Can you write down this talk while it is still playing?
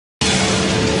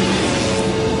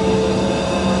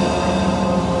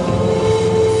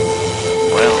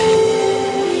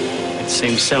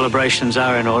Seems celebrations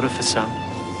are in order for some.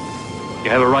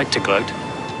 You have a right to gloat.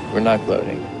 We're not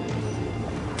gloating.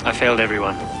 I failed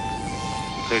everyone,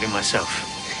 including myself.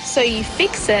 So you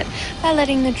fix it by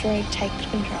letting the drogue take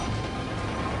control.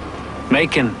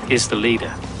 Macon is the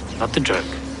leader, not the drogue.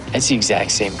 It's the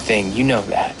exact same thing. You know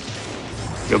that.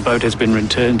 Your boat has been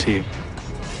returned to you.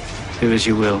 Do as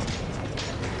you will.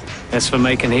 As for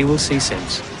Macon, he will see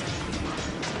sense.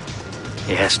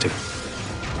 He has to.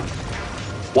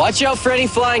 Watch out for any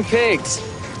flying pigs.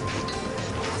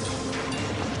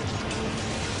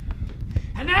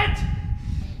 Annette!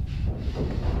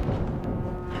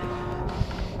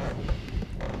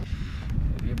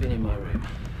 Have you been in my room?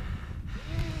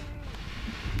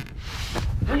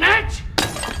 Annette!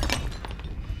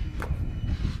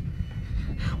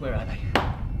 Where are they?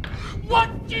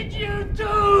 What did you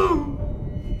do?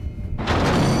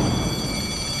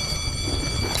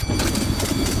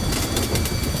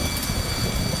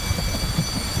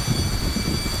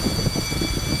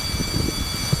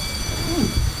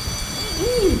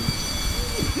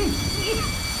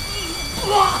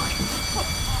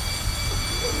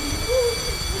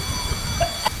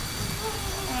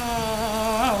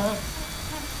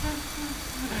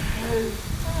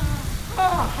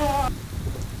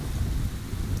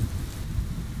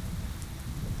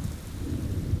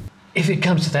 If it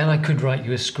comes to that, I could write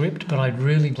you a script, but I'd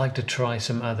really like to try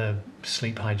some other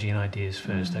sleep hygiene ideas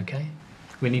first, okay?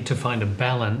 We need to find a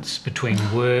balance between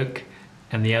work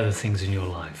and the other things in your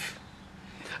life.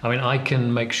 I mean, I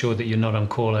can make sure that you're not on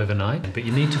call overnight, but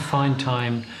you need to find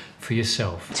time for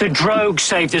yourself. The drogue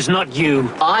saved us, not you.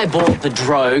 I bought the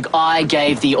drogue. I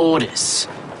gave the orders.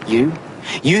 You?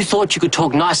 You thought you could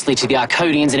talk nicely to the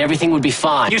Arcodians and everything would be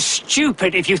fine. You're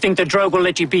stupid if you think the drogue will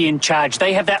let you be in charge.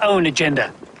 They have their own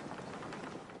agenda.